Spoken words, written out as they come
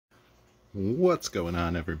What's going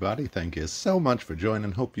on, everybody? Thank you so much for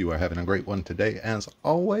joining. Hope you are having a great one today, as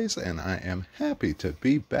always, and I am happy to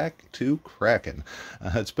be back to Kraken.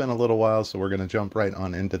 It's been a little while, so we're going to jump right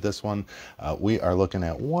on into this one. We are looking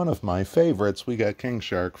at one of my favorites. We got King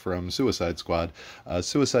Shark from Suicide Squad.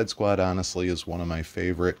 Suicide Squad, honestly, is one of my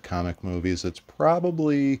favorite comic movies. It's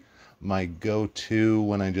probably my go-to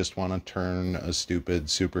when I just want to turn a stupid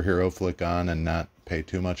superhero flick on and not pay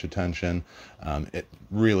too much attention. It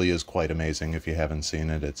really is quite amazing. If you haven't seen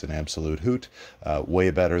it, it's an absolute hoot. Way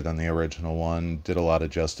better than the original one. Did a lot of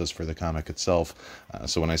justice for the comic itself.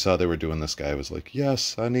 So when I saw they were doing this guy, I was like,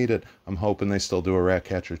 yes, I need it. I'm hoping they still do a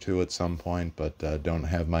Ratcatcher 2 at some point, but don't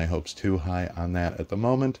have my hopes too high on that at the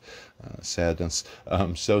moment. Sadness.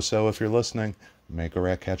 So if you're listening, make a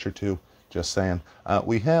Ratcatcher 2. Just saying.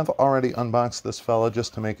 We have already unboxed this fella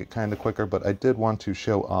just to make it kind of quicker, but I did want to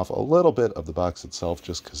show off a little bit of the box itself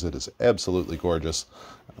just because it is absolutely gorgeous.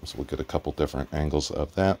 So we'll get a couple different angles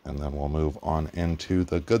of that, and then we'll move on into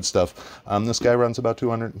the good stuff. This guy runs about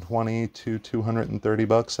 220 to 230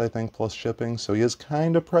 bucks, I think, plus shipping. So he is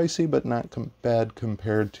kind of pricey, but not bad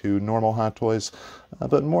compared to normal Hot Toys.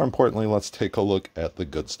 But more importantly, let's take a look at the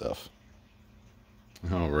good stuff.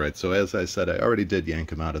 Alright, so as I said, I already did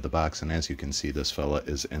yank him out of the box, and as you can see, this fella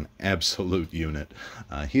is an absolute unit.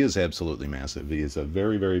 He is absolutely massive. He is a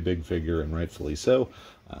very, very big figure, and rightfully so.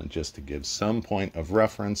 Just to give some point of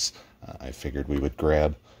reference, I figured we would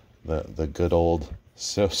grab the good old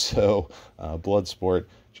Bloodsport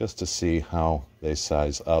just to see how they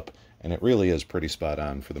size up, and it really is pretty spot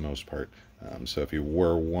on for the most part. So if you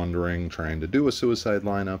were wondering, trying to do a suicide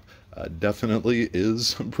lineup, definitely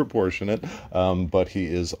is proportionate, but he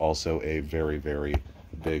is also a very, very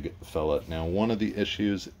big fella. Now, one of the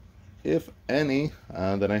issues, if any,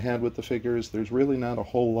 that I had with the figure is there's really not a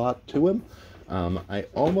whole lot to him. I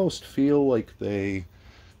almost feel like they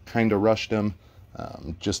kind of rushed him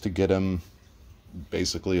just to get him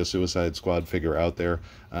basically a Suicide Squad figure out there.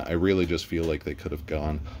 I really just feel like they could have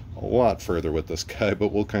gone a lot further with this guy,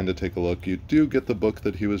 but we'll kind of take a look. You do get the book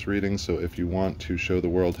that he was reading, so if you want to show the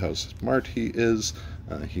world how smart he is,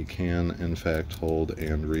 he can in fact hold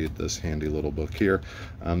and read this handy little book here.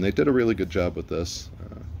 They did a really good job with this.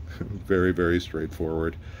 Very, very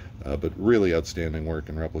straightforward, but really outstanding work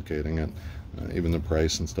in replicating it. Even the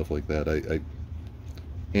price and stuff like that, I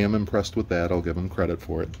am impressed with that. I'll give him credit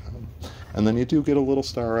for it. And then you do get a little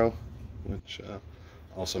Starro, which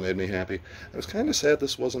also made me happy. I was kind of sad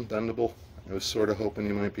this wasn't bendable. I was sort of hoping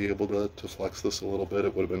you might be able to flex this a little bit.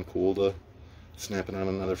 It would have been cool to snap it on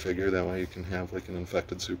another figure. That way you can have like an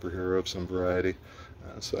infected superhero of some variety.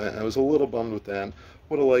 So I was a little bummed with that.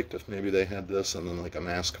 Would have liked if maybe they had this and then like a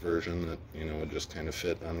mask version that, you know, would just kind of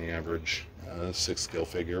fit on the average 6-scale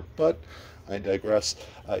figure. But I digress.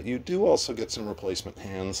 You do also get some replacement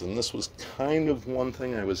hands, and this was kind of one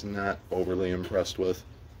thing I was not overly impressed with.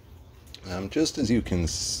 Just as you can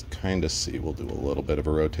kind of see, we'll do a little bit of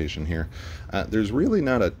a rotation here. There's really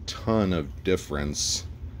not a ton of difference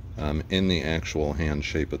in the actual hand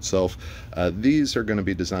shape itself. These are going to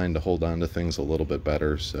be designed to hold on to things a little bit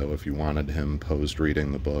better, so if you wanted him posed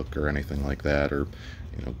reading the book or anything like that, or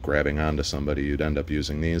grabbing onto somebody, you'd end up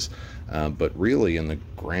using these. But really, in the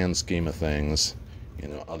grand scheme of things,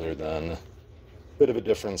 other than a bit of a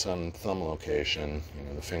difference on thumb location,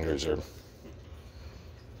 the fingers are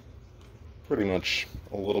pretty much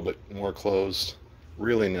a little bit more closed.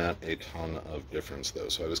 Really not a ton of difference, though,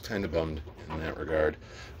 so I was kind of bummed in that regard.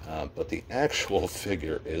 But the actual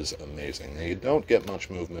figure is amazing. Now, you don't get much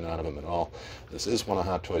movement out of him at all. This is one of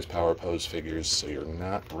Hot Toys Power Pose figures, so you're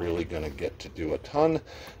not really going to get to do a ton.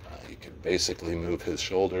 You can basically move his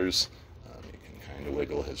shoulders. You can kind of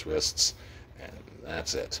wiggle his wrists, and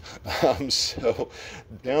that's it. So,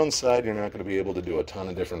 downside, you're not going to be able to do a ton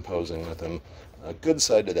of different posing with him. A good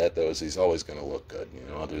side to that, though, is he's always going to look good.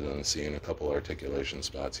 Other than seeing a couple articulation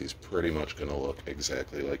spots, he's pretty much going to look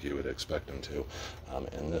exactly like you would expect him to.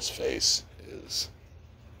 And this face is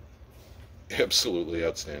absolutely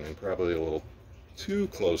outstanding. Probably a little too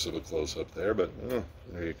close of a close-up there, but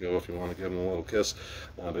there you go if you want to give him a little kiss.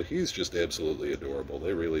 But he's just absolutely adorable.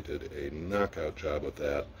 They really did a knockout job with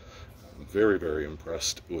that. I'm very, very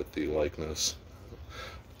impressed with the likeness.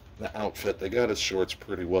 The outfit, they got his shorts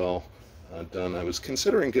pretty well done. I was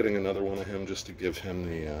considering getting another one of him just to give him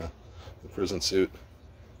the prison suit,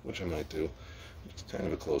 which I might do. Just kind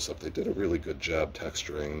of a close-up. They did a really good job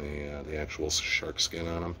texturing the actual shark skin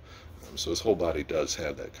on him. So his whole body does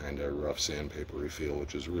have that kind of rough sandpapery feel,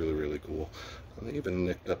 which is really, really cool. And they even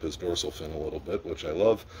nicked up his dorsal fin a little bit, which I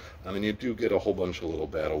love. I mean, you do get a whole bunch of little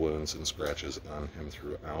battle wounds and scratches on him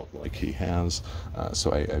throughout, like he has.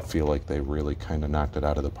 So I feel like they really kind of knocked it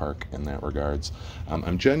out of the park in that regards.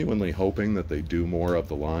 I'm genuinely hoping that they do more of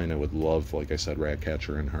the line. I would love, like I said,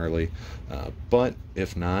 Ratcatcher and Harley. But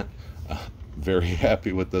if not, very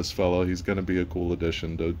happy with this fellow. He's going to be a cool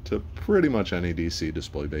addition to pretty much any DC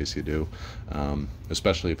display base you do,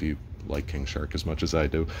 especially if you like King Shark as much as I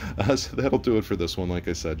do. So that'll do it for this one. Like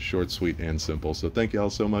I said, short, sweet, and simple. So thank you all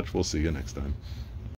so much. We'll see you next time.